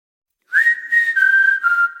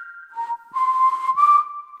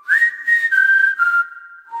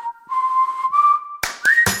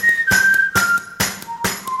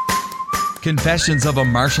Confessions of a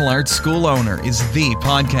Martial Arts School Owner is the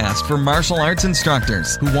podcast for martial arts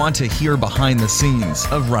instructors who want to hear behind the scenes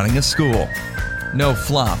of running a school. No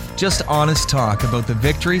fluff, just honest talk about the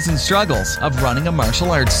victories and struggles of running a martial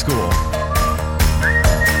arts school.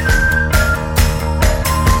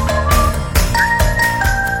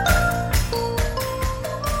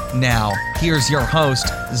 Now, here's your host,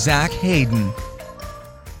 Zach Hayden.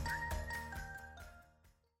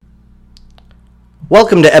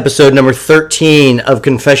 Welcome to episode number 13 of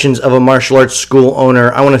Confessions of a Martial Arts School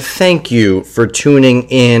Owner. I want to thank you for tuning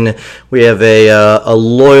in. We have a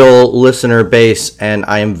loyal listener base, and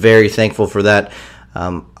I am very thankful for that.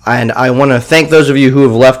 And I want to thank those of you who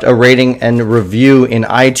have left a rating and review in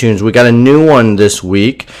iTunes. We got a new one this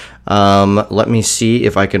week. Let me see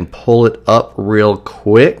if I can pull it up real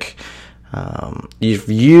quick. If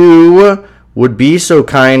you would be so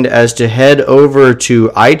kind as to head over to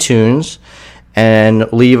iTunes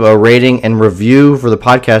and leave a rating and review for the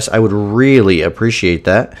podcast, I would really appreciate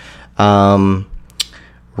that. Rock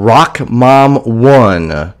Mom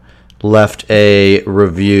 1 left a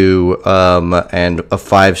review and a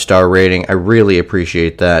 5-star rating. I really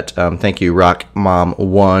appreciate that. Thank you, Rock Mom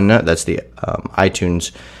 1. That's the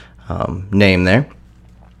iTunes name there.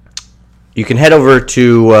 You can head over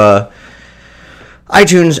to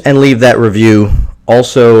iTunes and leave that review.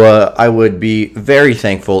 Also, I would be very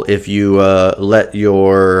thankful if you let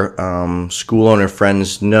your school owner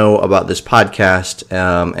friends know about this podcast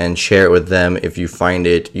and share it with them if you find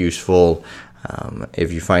it useful,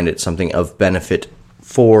 if you find it something of benefit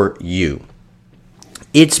for you.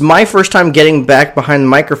 It's my first time getting back behind the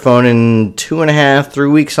microphone in 2.5, 3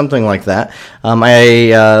 weeks, something like that.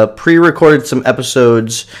 I pre-recorded some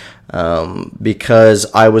episodes because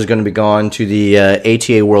I was going to be gone to the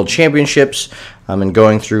ATA World Championships and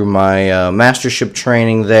going through my mastership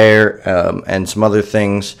training there and some other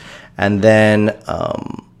things. And then,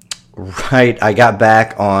 I got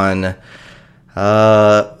back on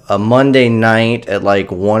a Monday night at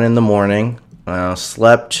like 1 in the morning.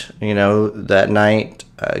 Slept, that night.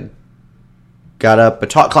 Got up,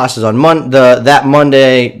 taught classes on that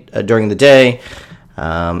Monday during the day.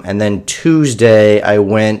 And then Tuesday, I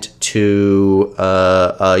went to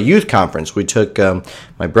a youth conference. We took,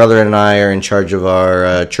 my brother and I are in charge of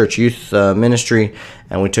our church youth ministry,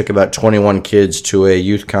 and we took about 21 kids to a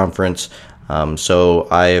youth conference. So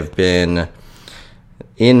I have been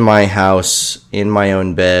in my house, in my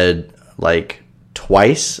own bed, like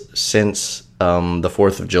twice since the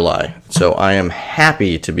 4th of July. So I am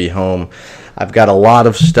happy to be home. I've got a lot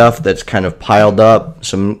of stuff that's kind of piled up,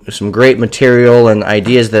 some great material and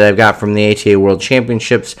ideas that I've got from the ATA World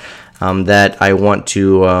Championships that I want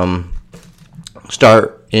to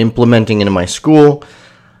start implementing into my school.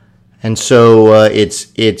 And so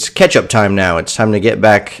it's catch-up time now. It's time to get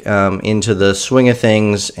back into the swing of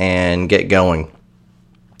things and get going.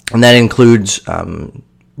 And that includes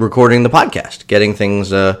recording the podcast, getting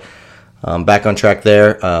things back on track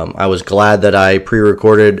there. I was glad that I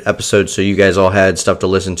pre-recorded episodes so you guys all had stuff to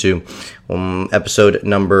listen to. Episode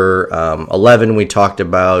number 11, we talked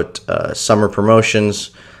about summer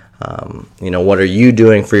promotions. What are you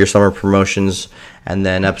doing for your summer promotions? And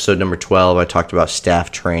then episode number 12, I talked about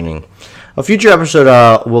staff training. A future episode,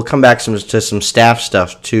 we'll come back to some staff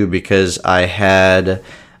stuff too, because I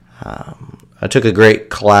took a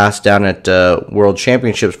great class down at World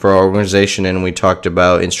Championships for our organization, and we talked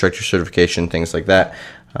about instructor certification, things like that.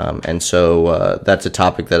 And so that's a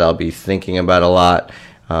topic that I'll be thinking about a lot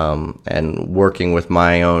and working with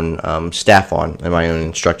my own staff on and my own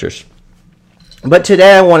instructors. But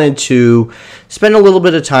today I wanted to spend a little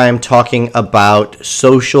bit of time talking about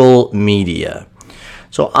social media.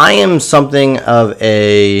 So I am something of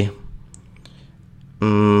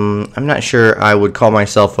I'm not sure I would call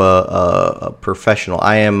myself a professional.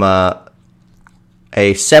 I am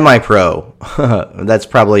a semi-pro. That's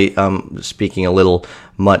probably speaking a little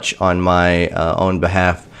much on my own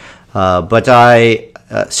behalf. But I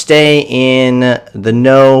stay in the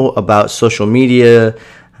know about social media,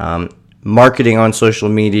 marketing on social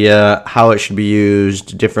media, how it should be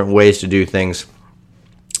used, different ways to do things.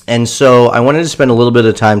 And so I wanted to spend a little bit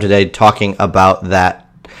of time today talking about that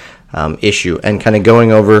issue and kind of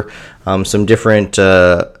going over some different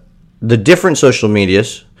the different social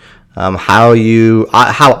medias, how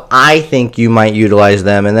I think you might utilize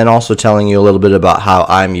them, and then also telling you a little bit about how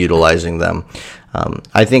I'm utilizing them.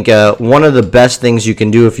 I think one of the best things you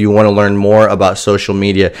can do if you want to learn more about social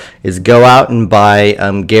media is go out and buy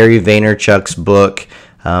Gary Vaynerchuk's book,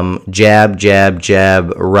 Jab, Jab,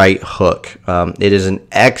 Jab, Right Hook. It is an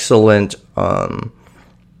excellent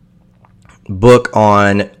book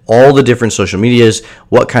on all the different social medias,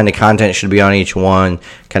 what kind of content should be on each one,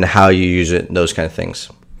 kind of how you use it, those kind of things.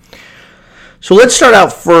 So let's start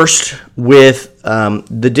out first with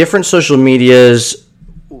the different social medias.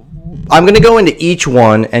 I'm going to go into each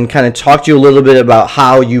one and kind of talk to you a little bit about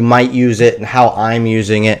how you might use it and how I'm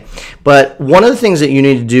using it. But one of the things that you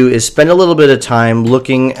need to do is spend a little bit of time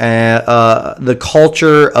looking at the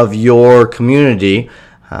culture of your community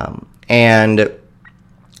and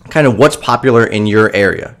kind of what's popular in your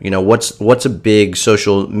area. You know, what's a big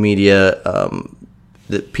social media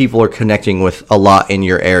that people are connecting with a lot in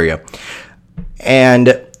your area.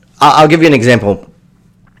 And I'll give you an example.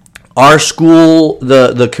 Our school,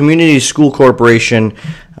 the Community School Corporation,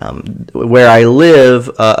 where I live,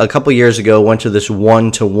 a couple years ago went to this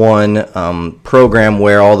one-to-one program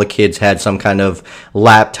where all the kids had some kind of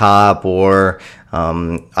laptop or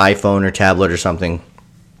iPhone or tablet or something.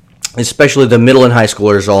 Especially the middle and high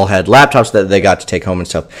schoolers all had laptops that they got to take home and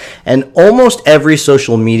stuff. And almost every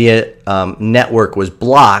social media network was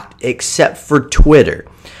blocked except for Twitter.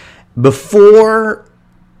 Before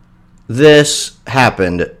this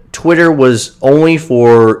happened, Twitter was only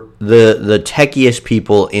for the techiest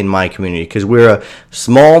people in my community because we're a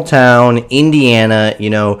small town, Indiana.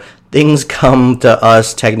 You know, things come to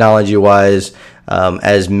us technology-wise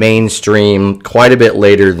as mainstream quite a bit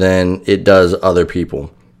later than it does other people.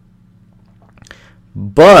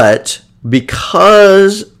 But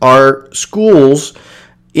because our schools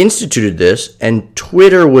instituted this and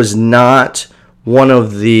Twitter was not one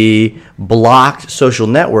of the blocked social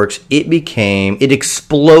networks, it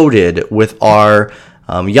exploded with our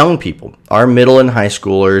young people, our middle and high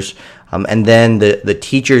schoolers, and then the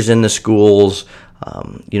teachers in the schools,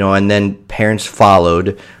 and then parents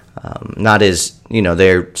followed. Not as,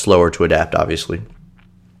 they're slower to adapt, obviously.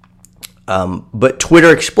 But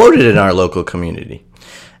Twitter exploded in our local community.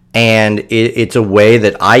 And it's a way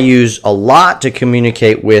that I use a lot to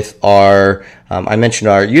communicate with our, I mentioned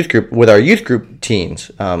our youth group, with our youth group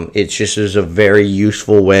teens. It's just is a very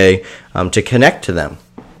useful way to connect to them.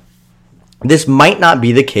 This might not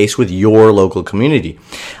be the case with your local community.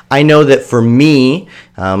 I know that for me,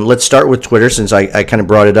 let's start with Twitter since I kind of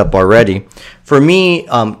brought it up already. For me,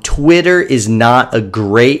 Twitter is not a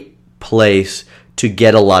great place to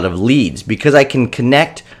get a lot of leads because I can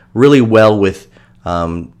connect really well with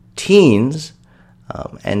teens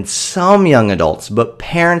and some young adults, but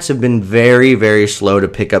parents have been very, very slow to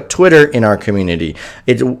pick up Twitter in our community.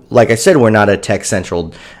 It's like I said, we're not a tech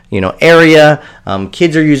central, area.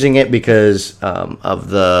 Kids are using it because of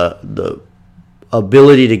the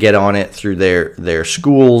ability to get on it through their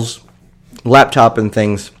schools, laptop and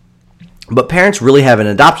things. But parents really haven't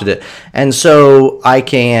adopted it. And so I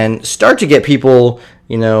can start to get people,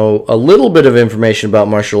 a little bit of information about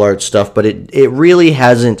martial arts stuff, but it really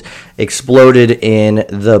hasn't exploded in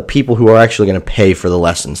the people who are actually going to pay for the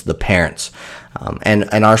lessons, the parents.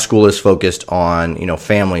 And our school is focused on,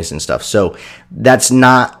 families and stuff. So that's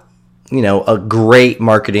not, a great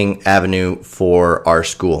marketing avenue for our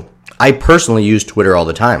school. I personally use Twitter all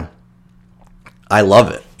the time. I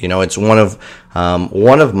love it. It's one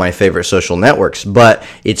of my favorite social networks, but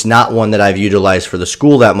it's not one that I've utilized for the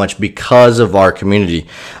school that much because of our community.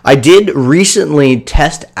 I did recently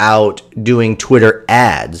test out doing Twitter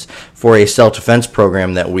ads for a self-defense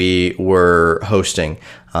program that we were hosting,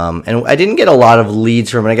 and I didn't get a lot of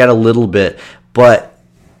leads from it. I got a little bit, but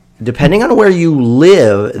depending on where you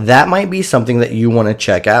live, that might be something that you want to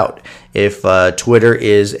check out if Twitter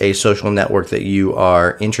is a social network that you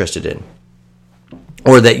are interested in,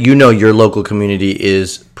 or that your local community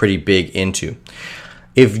is pretty big into.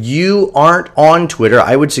 If you aren't on Twitter,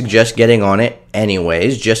 I would suggest getting on it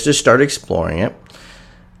anyways, just to start exploring it.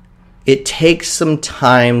 It takes some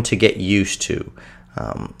time to get used to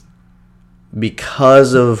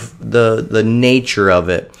because of the nature of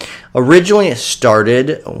it. Originally, it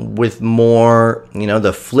started with more,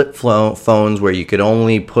 the flip phones where you could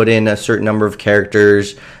only put in a certain number of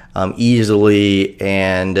characters easily,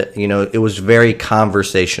 and it was very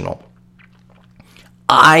conversational.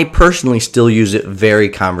 I personally still use it very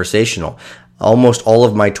conversational. Almost all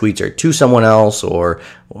of my tweets are to someone else or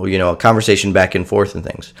a conversation back and forth and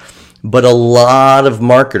things. But a lot of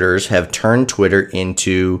marketers have turned Twitter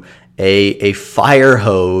into a fire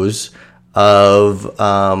hose of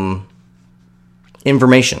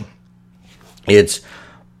information. It's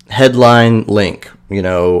headline link,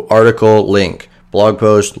 article link, blog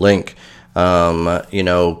post link,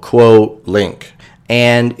 quote link,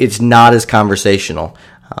 and it's not as conversational.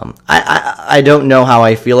 I don't know how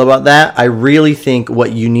I feel about that. I really think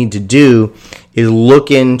what you need to do is look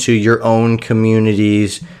into your own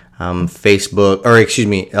community's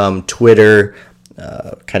Twitter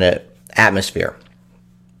kind of atmosphere.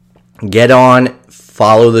 Get on,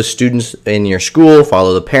 follow the students in your school,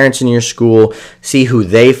 follow the parents in your school, see who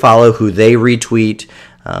they follow, who they retweet.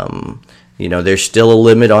 There's still a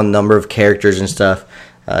limit on number of characters and stuff.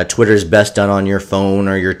 Twitter is best done on your phone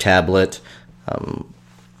or your tablet.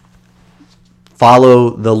 Follow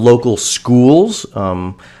the local schools.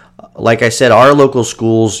 Like I said, our local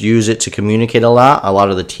schools use it to communicate a lot. A lot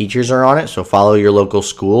of the teachers are on it, so follow your local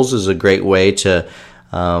schools is a great way to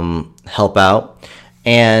help out.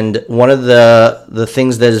 And one of the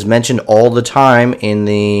things that is mentioned all the time in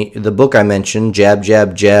the book I mentioned, Jab,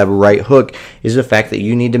 Jab, Jab, Right Hook, is the fact that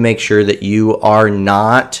you need to make sure that you are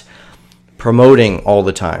not promoting all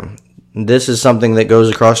the time. This is something that goes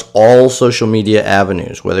across all social media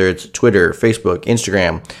avenues, whether it's Twitter, Facebook,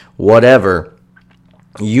 Instagram, whatever.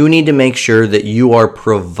 You need to make sure that you are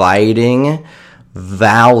providing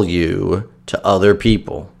value to other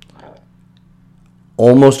people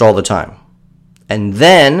almost all the time. And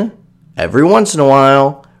then, every once in a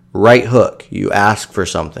while, right hook. You ask for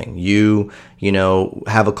something. You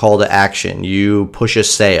have a call to action. You push a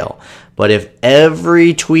sale. But if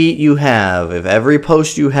every tweet you have, if every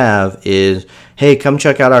post you have is, hey, come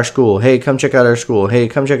check out our school. Hey, come check out our school. Hey,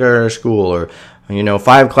 come check out our school. Or,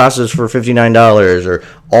 5 classes for $59. Or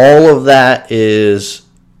all of that is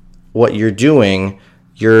what you're doing.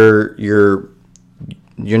 You're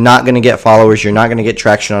not going to get followers. You're not going to get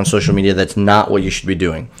traction on social media. That's not what you should be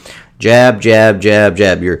doing. Jab, jab, jab,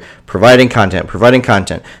 jab. You're providing content,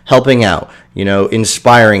 helping out,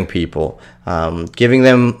 inspiring people, giving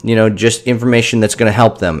them, just information that's going to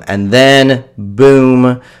help them. And then,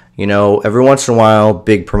 boom, every once in a while,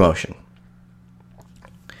 big promotion.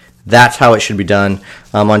 That's how it should be done.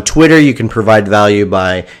 On Twitter, you can provide value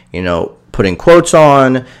by, putting quotes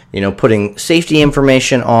on, putting safety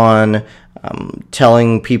information on,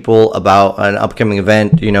 telling people about an upcoming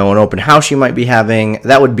event, an open house you might be having.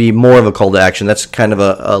 That would be more of a call to action. That's kind of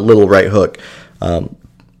a little right hook.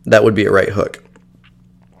 That would be a right hook.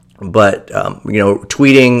 But,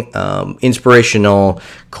 tweeting inspirational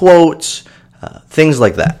quotes, things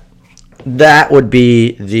like that. That would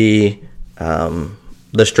be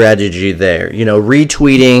the strategy there.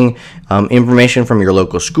 Retweeting information from your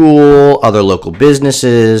local school, other local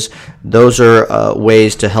businesses. Those are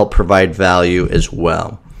ways to help provide value as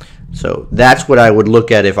well. So that's what I would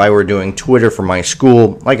look at if I were doing Twitter for my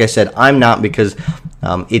school. Like I said, I'm not, because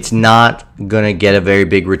it's not going to get a very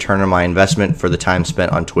big return on my investment for the time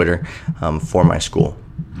spent on Twitter for my school.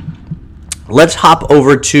 Let's hop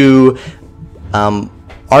over to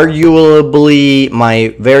arguably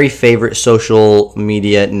my very favorite social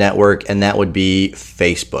media network, and that would be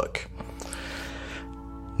Facebook.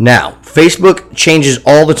 Now, Facebook changes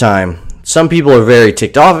all the time. Some people are very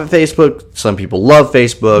ticked off at Facebook. Some people love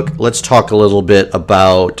Facebook. Let's talk a little bit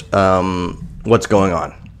about what's going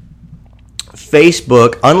on.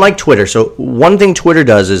 Facebook, unlike Twitter, so one thing Twitter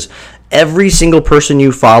does is every single person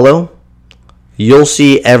you follow, you'll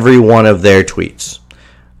see every one of their tweets.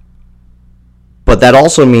 But that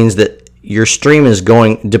also means that your stream is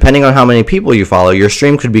going, depending on how many people you follow, your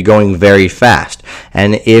stream could be going very fast.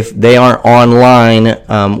 And if they aren't online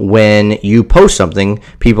when you post something,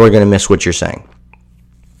 people are going to miss what you're saying.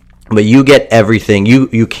 But you get everything.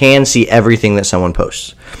 You can see everything that someone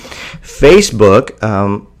posts. Facebook,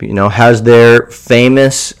 has their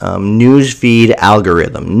famous news feed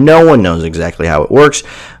algorithm. No one knows exactly how it works,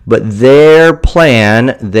 but their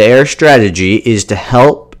plan, their strategy is to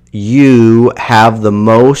help you have the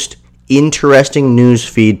most interesting news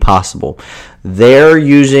feed possible. They're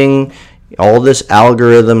using all this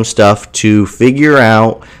algorithm stuff to figure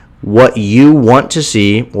out what you want to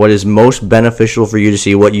see, what is most beneficial for you to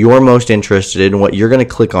see, what you're most interested in, what you're going to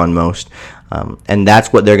click on most. And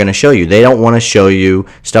that's what they're going to show you. They don't want to show you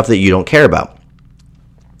stuff that you don't care about.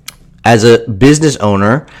 As a business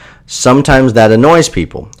owner, sometimes that annoys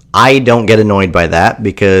people. I don't get annoyed by that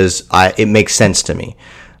because it makes sense to me.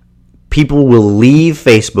 People will leave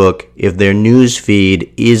Facebook if their news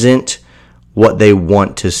feed isn't what they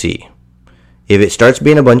want to see. If it starts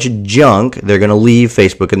being a bunch of junk, they're going to leave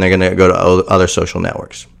Facebook and they're going to go to other social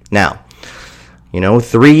networks. Now,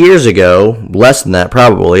 3 years ago, less than that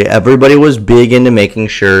probably, everybody was big into making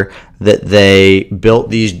sure that they built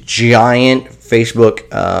these giant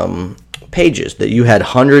Facebook pages, that you had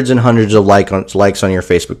hundreds and hundreds of likes on your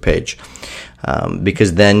Facebook page.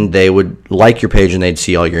 Because then they would like your page and they'd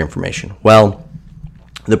see all your information. Well,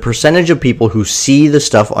 the percentage of people who see the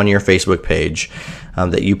stuff on your Facebook page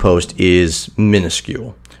that you post is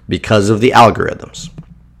minuscule because of the algorithms.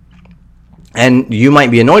 And you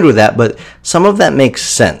might be annoyed with that, but some of that makes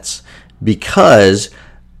sense because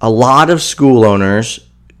a lot of school owners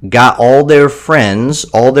got all their friends,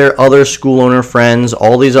 all their other school owner friends,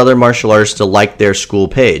 all these other martial artists to like their school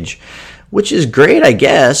page, which is great, I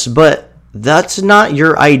guess, but that's not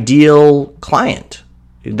your ideal client.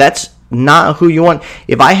 That's not who you want.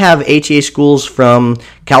 If I have HEA schools from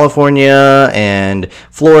California and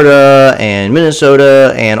Florida and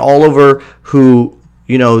Minnesota and all over who,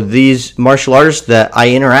 these martial artists that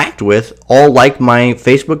I interact with all like my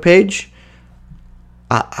Facebook page,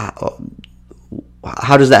 how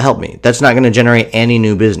does that help me? That's not going to generate any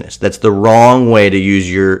new business. That's the wrong way to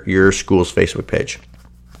use your school's Facebook page.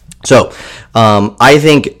 So I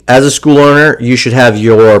think as a school owner, you should have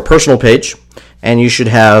your personal page, and you should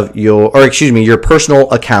have your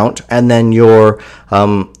personal account, and then your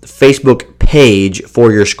Facebook page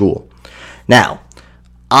for your school. Now,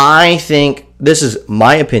 I think this is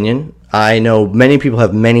my opinion. I know many people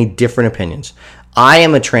have many different opinions. I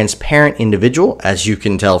am a transparent individual, as you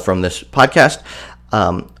can tell from this podcast.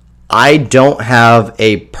 I don't have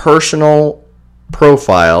a personal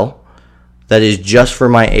profile that is just for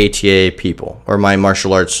my ATA people or my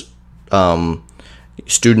martial arts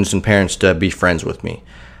students and parents to be friends with me.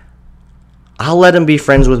 I'll let them be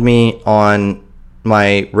friends with me on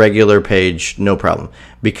my regular page, no problem,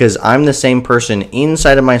 because I'm the same person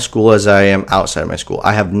inside of my school as I am outside of my school.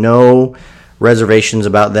 I have no reservations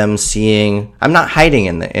about them seeing. I'm not hiding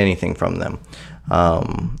anything from them.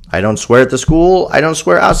 I don't swear at the school. I don't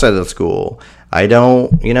swear outside of the school. I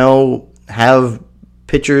don't, have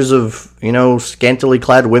pictures of, scantily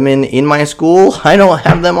clad women in my school. I don't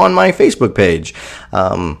have them on my Facebook page.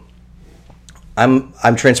 I'm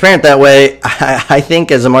transparent that way. I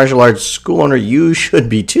think as a martial arts school owner, you should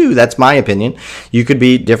be too. That's my opinion. You could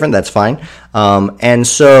be different. That's fine. And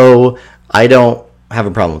so I don't have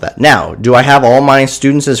a problem with that. Now, do I have all my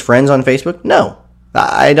students as friends on Facebook? No,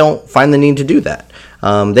 I don't find the need to do that.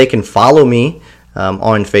 They can follow me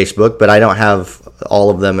on Facebook, but I don't have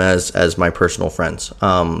all of them as my personal friends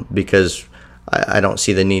because I don't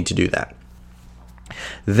see the need to do that.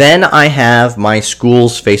 Then I have my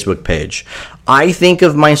school's Facebook page. I think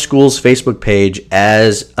of my school's Facebook page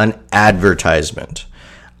as an advertisement.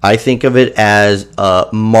 I think of it as a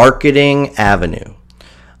marketing avenue.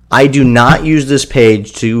 I do not use this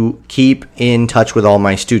page to keep in touch with all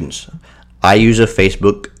my students. I use a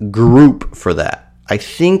Facebook group for that. I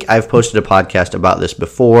think I've posted a podcast about this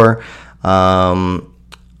before. My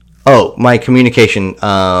communication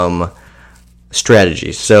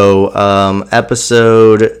strategies. So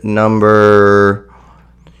episode number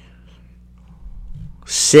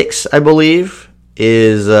 6, I believe,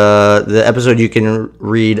 is the episode you can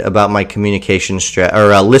read about my communication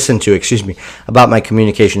listen to, about my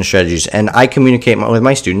communication strategies. And I communicate with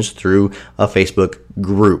my students through a Facebook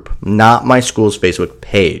group, not my school's Facebook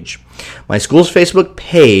page. My school's Facebook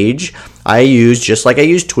page, I use, just like I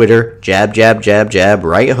use Twitter, jab, jab, jab, jab,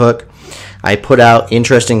 right hook. I put out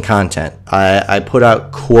interesting content. I put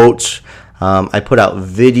out quotes. I put out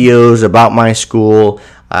videos about my school.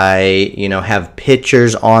 I, have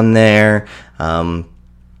pictures on there,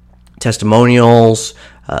 testimonials,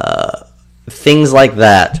 things like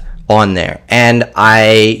that on there. And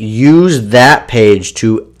I use that page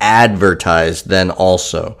to advertise then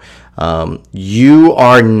also. You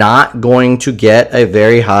are not going to get a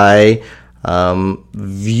very high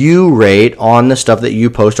view rate on the stuff that you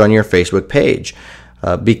post on your Facebook page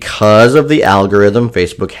because of the algorithm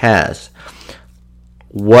Facebook has.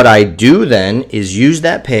 What I do then is use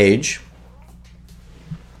that page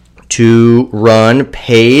to run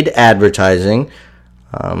paid advertising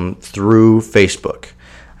through Facebook.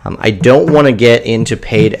 I don't want to get into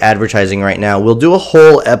paid advertising right now. We'll do a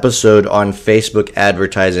whole episode on Facebook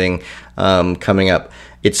advertising coming up.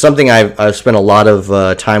 It's something I've spent a lot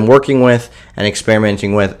of time working with and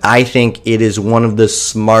experimenting with. I think it is one of the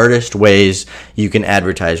smartest ways you can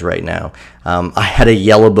advertise right now. I had a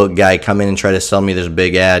Yellow Book guy come in and try to sell me this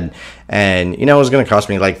big ad, and it was going to cost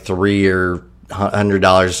me like $300 or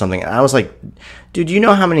 $100 or something. And I was like, dude, you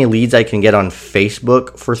know how many leads I can get on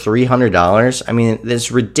Facebook for $300? I mean,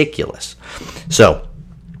 it's ridiculous. So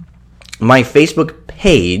my Facebook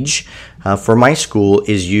page for my school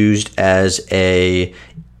is used as a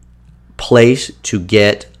place to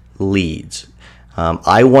get leads.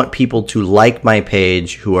 I want people to like my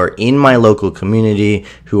page who are in my local community,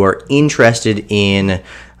 who are interested in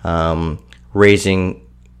raising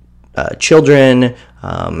children,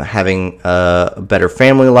 having better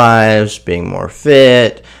family lives, being more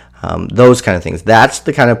fit, those kind of things. That's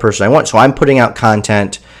the kind of person I want. So I'm putting out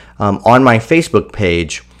content on my Facebook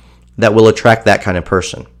page that will attract that kind of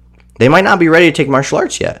person. They might not be ready to take martial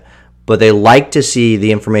arts yet, but they like to see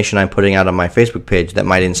the information I'm putting out on my Facebook page that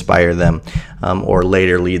might inspire them or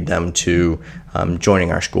later lead them to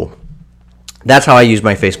joining our school. That's how I use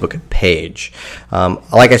my Facebook page.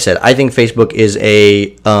 Like I said, I think Facebook is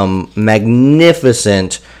a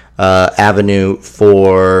magnificent avenue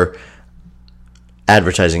for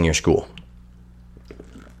advertising your school.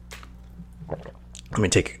 Let me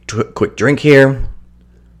take a quick drink here.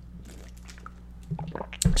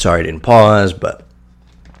 Sorry I didn't pause, but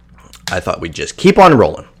I thought we'd just keep on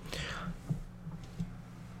rolling.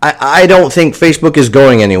 I don't think Facebook is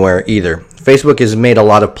going anywhere either. Facebook has made a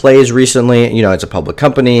lot of plays recently. You know, it's a public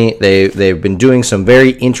company. They've been doing some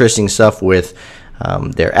very interesting stuff with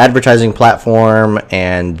their advertising platform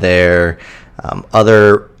and their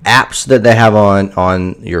other apps that they have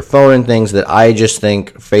on your phone and things that I just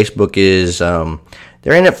think Facebook is,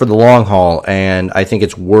 they're in it for the long haul, and I think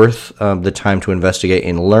it's worth the time to investigate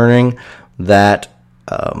in learning that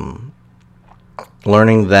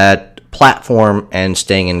platform and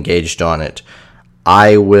staying engaged on it.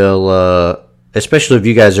 I will, especially if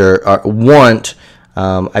you guys I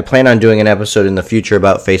plan on doing an episode in the future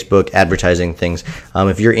about Facebook advertising things.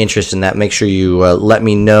 If you're interested in that, make sure you let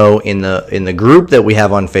me know in the group that we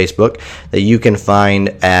have on Facebook that you can find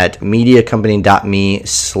at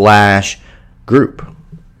mediacompany.me/group.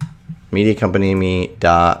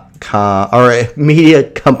 Mediacompany.com or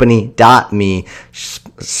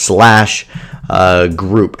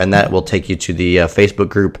mediacompany.me/group, and that will take you to the Facebook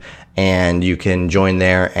group. And you can join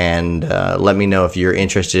there and let me know if you're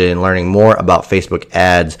interested in learning more about Facebook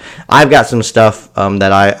ads. I've got some stuff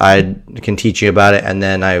that I can teach you about it, and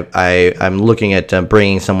then I'm looking at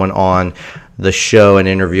bringing someone on the show and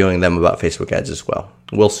interviewing them about Facebook ads as well.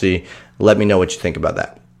 We'll see. Let me know what you think about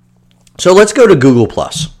that. So let's go to Google+.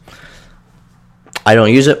 I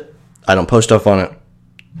don't use it. I don't post stuff on it.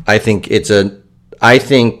 I think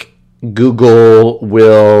Google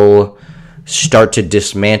will start to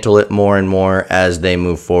dismantle it more and more as they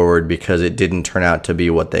move forward because it didn't turn out to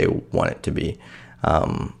be what they want it to be.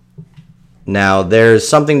 Now, there's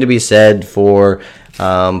something to be said for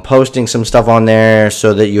posting some stuff on there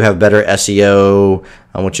so that you have better SEO,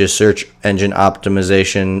 which is search engine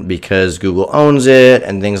optimization, because Google owns it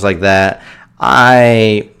and things like that.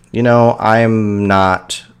 I'm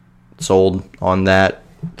not sold on that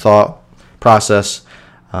thought process.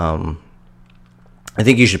 I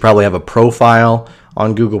think you should probably have a profile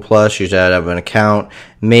on Google+. You should have an account.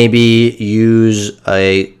 Maybe use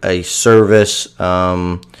a service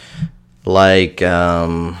like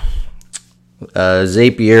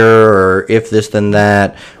Zapier or If This Then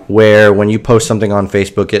That, where when you post something on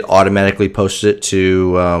Facebook, it automatically posts it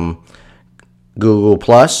to Google+.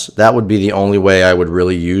 That would be the only way I would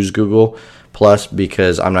really use Google+,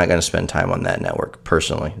 because I'm not going to spend time on that network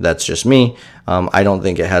personally. That's just me. I don't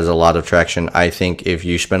think it has a lot of traction. I think if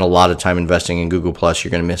you spend a lot of time investing in Google+,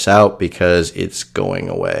 you're going to miss out because it's going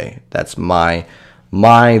away. That's my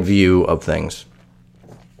view of things.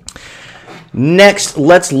 Next,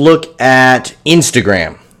 let's look at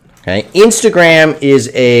Instagram. Okay, Instagram is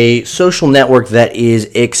a social network that is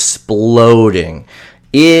exploding.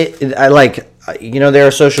 There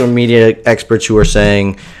are social media experts who are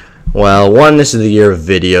saying, well, one, this is the year of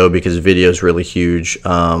video because video is really huge,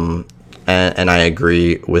 and I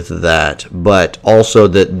agree with that. But also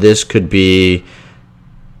that this could be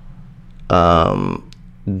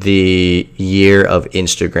the year of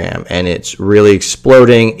Instagram, and it's really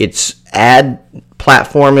exploding. Its ad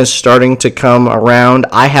platform is starting to come around.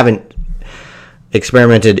 I haven't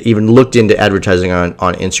even looked into advertising on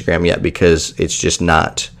Instagram yet because it's just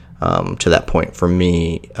not to that point for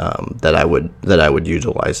me that I would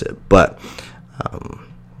utilize it. But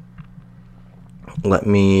let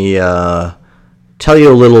me tell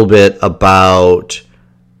you a little bit about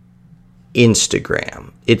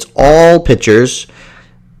Instagram. It's all pictures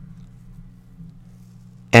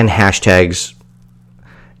and hashtags.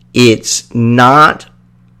 It's not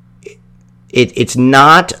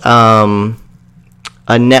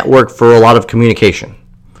a network for a lot of communication.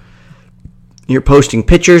 You're posting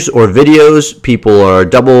pictures or videos. People are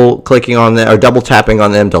double clicking on them or double tapping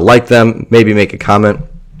on them to like them, maybe make a comment.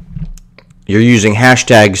 You're using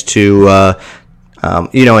hashtags to,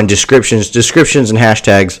 and descriptions and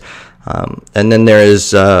hashtags. And then there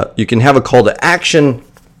is, you can have a call to action,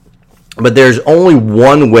 but there's only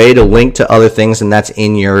one way to link to other things, and that's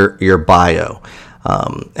in your bio.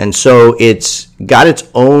 And so it's got its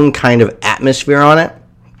own kind of atmosphere on it.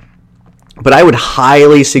 But I would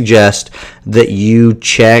highly suggest that you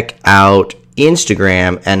check out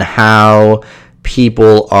Instagram and how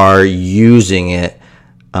people are using it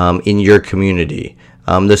in your community.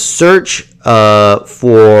 The search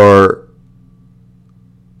for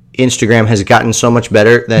Instagram has gotten so much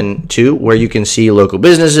better than too, where you can see local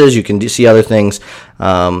businesses, you can see other things,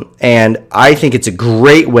 and I think it's a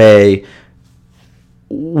great way.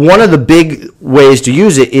 One of the big ways to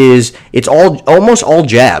use it is it's almost all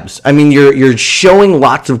jabs. I mean, you're showing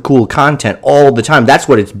lots of cool content all the time. That's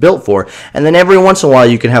what it's built for. And then every once in a while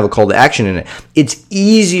you can have a call to action in it. It's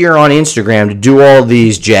easier on Instagram to do all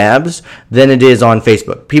these jabs than it is on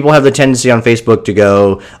Facebook. People have the tendency on Facebook to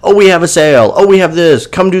go, "Oh, we have a sale. Oh, we have this.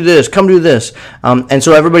 Come do this. Come do this." And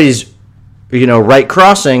so everybody's, right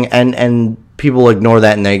crossing, and people ignore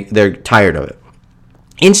that, and they're tired of it.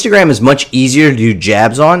 Instagram is much easier to do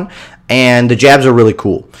jabs on, and the jabs are really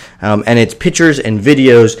cool. And it's pictures and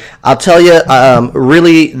videos. I'll tell you,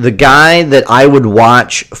 really, the guy that I would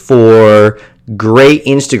watch for great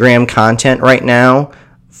Instagram content right now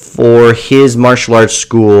for his martial arts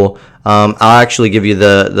school, I'll actually give you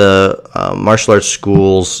the martial arts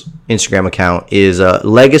school's Instagram account is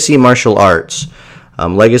Legacy Martial Arts.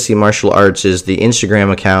 Legacy Martial Arts is the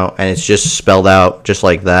Instagram account, and it's just spelled out just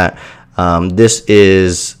like that. This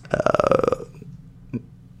is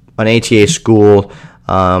an ATA school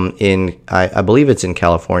I believe it's in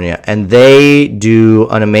California, and they do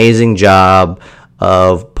an amazing job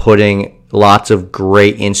of putting lots of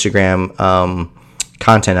great Instagram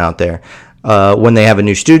content out there. When they have a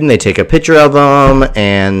new student, they take a picture of them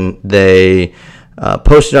and they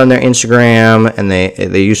post it on their Instagram, and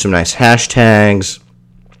they use some nice hashtags.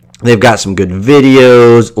 They've got some good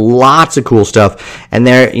videos, lots of cool stuff, and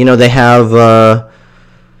they have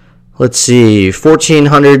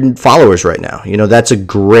 1,400 followers right now. That's a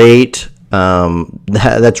great,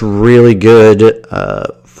 that's really good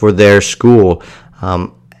for their school.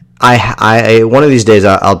 I one of these days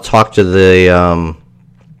I'll talk to the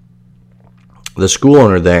school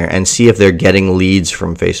owner there and see if they're getting leads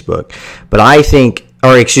from Facebook, from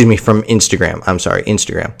Instagram. I'm sorry,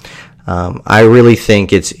 Instagram. I really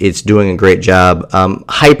think it's doing a great job.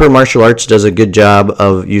 Hyper Martial Arts does a good job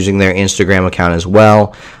of using their Instagram account as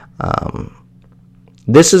well.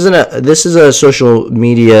 This is a social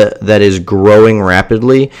media that is growing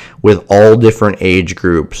rapidly with all different age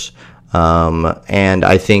groups, and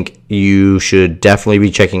I think you should definitely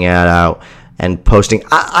be checking it out and posting.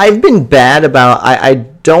 I've been bad about I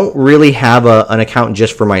don't really have an account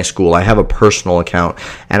just for my school. I have a personal account,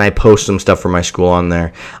 and I post some stuff for my school on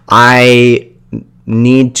there. I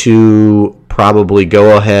need to probably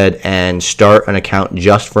go ahead and start an account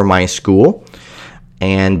just for my school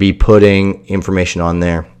and be putting information on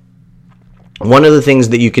there. One of the things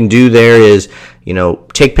that you can do there is,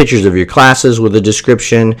 take pictures of your classes with a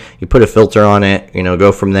description. You put a filter on it,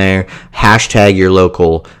 go from there. Hashtag your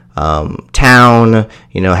local town,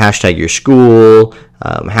 hashtag your school,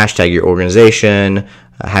 hashtag your organization,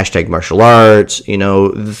 hashtag martial arts,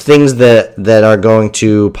 things that are going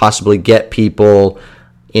to possibly get people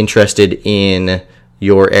interested in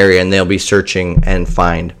your area, and they'll be searching and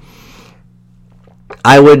find.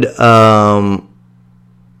 I would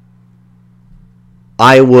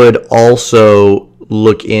also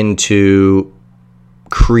look into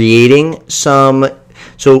creating some.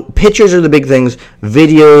 So pictures are the big things.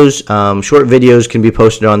 Videos, short videos can be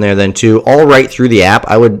posted on there then too, all right through the app.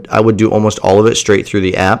 I would do almost all of it straight through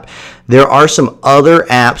the app. There are some other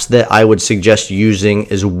apps that I would suggest using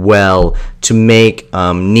as well to make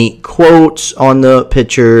neat quotes on the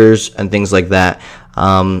pictures and things like that.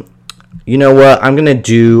 You know what? I'm going to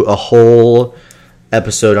do a whole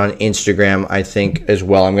episode on Instagram, I think, as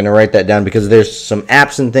well. I'm going to write that down because there's some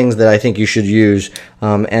apps and things that I think you should use.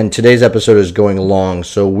 And today's episode is going long,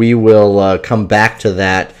 so we will come back to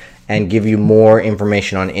that and give you more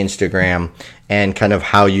information on Instagram and kind of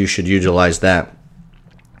how you should utilize that.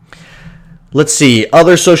 Let's see,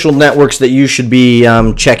 other social networks that you should be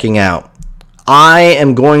checking out. I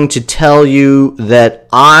am going to tell you that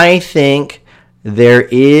I think there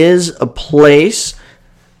is a place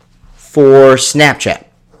for Snapchat.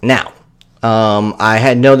 Now,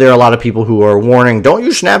 I know there are a lot of people who are warning, don't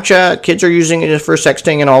use Snapchat, kids are using it for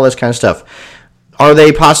sexting and all this kind of stuff. Are they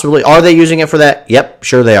using it for that? Yep,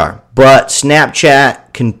 sure they are. But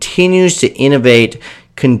Snapchat continues to innovate,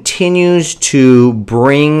 continues to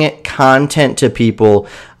bring content to people,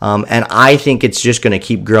 and I think it's just going to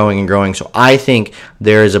keep growing and growing. So I think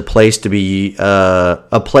there is a place to be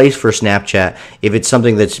a place for Snapchat if it's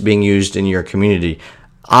something that's being used in your community.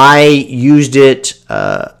 I used it.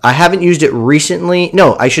 I haven't used it recently.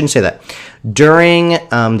 No, I shouldn't say that. During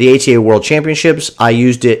the ATA World Championships, I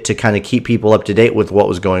used it to kind of keep people up to date with what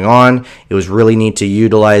was going on. It was really neat to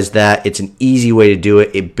utilize that. It's an easy way to do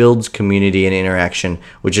it. It builds community and interaction,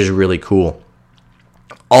 which is really cool.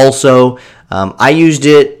 Also, I used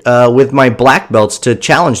it with my black belts to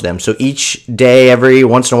challenge them. So each day, every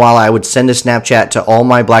once in a while, I would send a Snapchat to all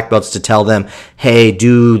my black belts to tell them, hey,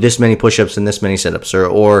 do this many push-ups and this many sit-ups,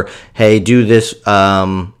 or hey, do this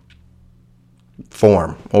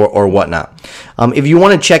form or whatnot. If you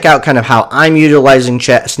want to check out kind of how I'm utilizing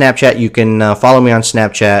Snapchat, you can follow me on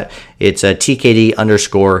Snapchat. It's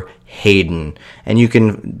TKD_Hayden. And you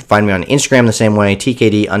can find me on Instagram the same way,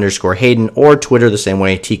 TKD_Hayden, or Twitter the same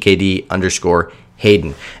way,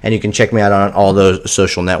 TKD_Hayden. And you can check me out on all those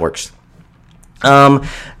social networks.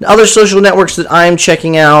 Other social networks that I'm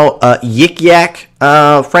checking out, Yik Yak.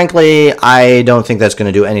 Frankly, I don't think that's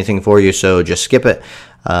going to do anything for you, so just skip it.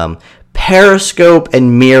 Periscope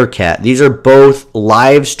and Meerkat. These are both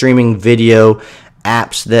live streaming video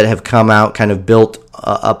apps that have come out kind of built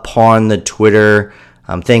upon the Twitter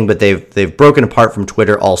thing, but they've broken apart from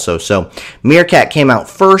Twitter also. So Meerkat came out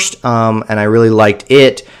first, and I really liked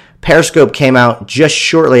it. Periscope came out just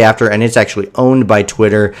shortly after, and it's actually owned by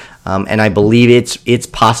Twitter, and I believe it's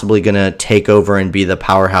possibly going to take over and be the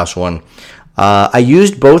powerhouse one. I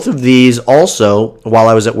used both of these also while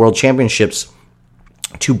I was at World Championships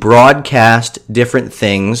to broadcast different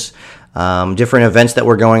things, different events that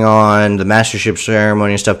were going on, the mastership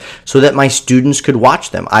ceremony and stuff, so that my students could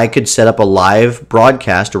watch them. I could set up a live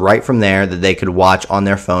broadcast right from there that they could watch on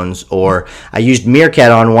their phones, or I used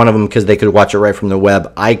Meerkat on one of them because they could watch it right from the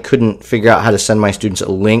web. I couldn't figure out how to send my students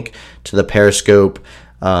a link to the Periscope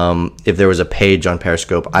if there was a page on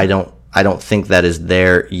Periscope. I don't think that is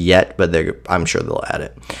there yet, but I'm sure they'll add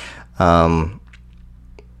it.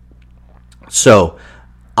 So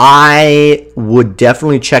I would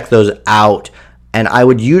definitely check those out, and I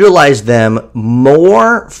would utilize them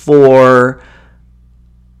more for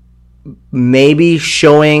maybe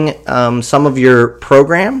showing some of your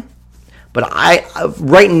program. But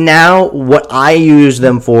right now, what I use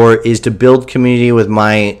them for is to build community with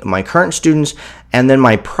my current students, and then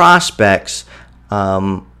my prospects.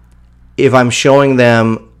 If I'm showing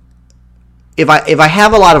them, if I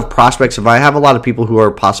have a lot of prospects, if I have a lot of people who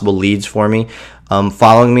are possible leads for me,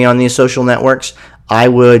 following me on these social networks, I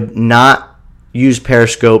would not use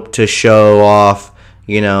Periscope to show off,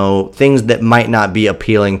 things that might not be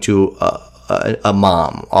appealing to a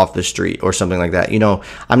mom off the street or something like that.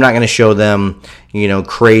 I'm not going to show them,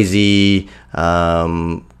 crazy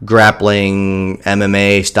grappling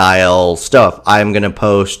MMA style stuff. I'm going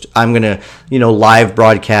to live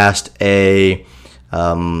broadcast a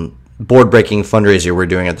board breaking fundraiser we're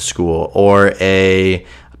doing at the school, or a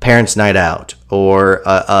parents' night out, or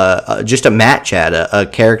just a mat chat, a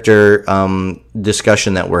character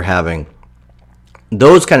discussion that we're having.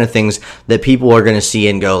 Those kind of things that people are going to see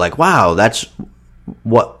and go like, wow, that's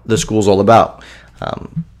what the school's all about.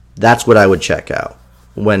 That's what I would check out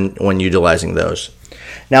when utilizing those.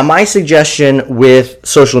 Now, my suggestion with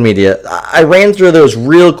social media, I ran through those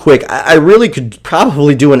real quick. I really could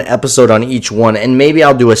probably do an episode on each one, and maybe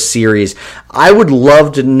I'll do a series. I would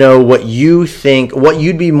love to know what you think, what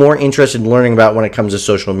you'd be more interested in learning about when it comes to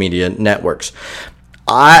social media networks.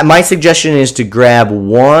 My suggestion is to grab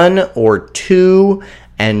one or two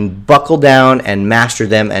and buckle down and master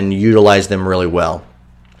them and utilize them really well.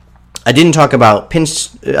 I didn't talk about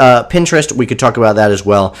Pinterest. We could talk about that as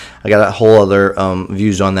well. I got a whole other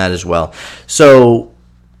views on that as well. So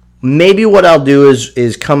maybe what I'll do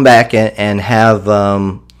is come back and have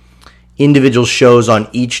individual shows on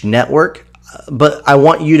each network. But I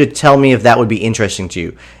want you to tell me if that would be interesting to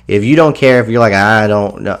you. If you don't care, if you're like, I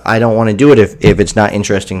don't want to do it if it's not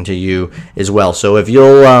interesting to you as well. So if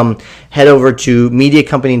you'll head over to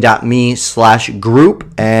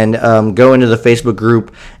mediacompany.me/group and go into the Facebook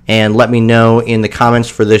group and let me know in the comments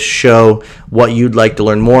for this show what you'd like to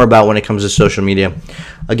learn more about when it comes to social media.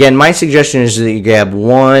 Again, my suggestion is that you grab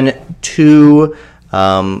 1-2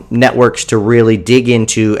 networks to really dig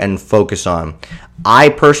into and focus on. I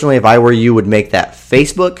personally, if I were you, would make that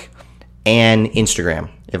Facebook and Instagram.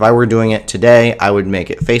 If I were doing it today, I would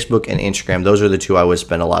make it Facebook and Instagram. Those are the two I would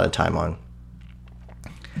spend a lot of time on.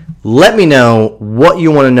 Let me know what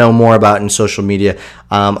you want to know more about in social media.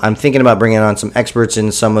 I'm thinking about bringing on some experts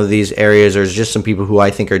in some of these areas. There's just some people who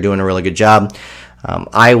I think are doing a really good job.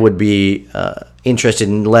 I would be interested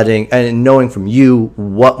in knowing from you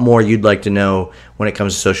what more you'd like to know when it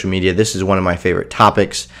comes to social media. This is one of my favorite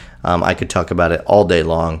topics. I could talk about it all day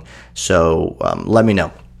long. So let me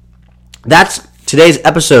know. That's today's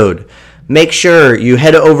episode. Make sure you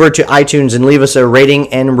head over to iTunes and leave us a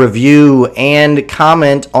rating and review and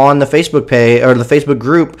comment on the Facebook page or the Facebook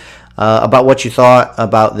group about what you thought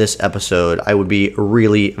about this episode. I would be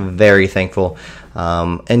really very thankful.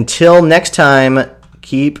 Until next time,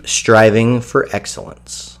 Keep striving for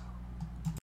excellence.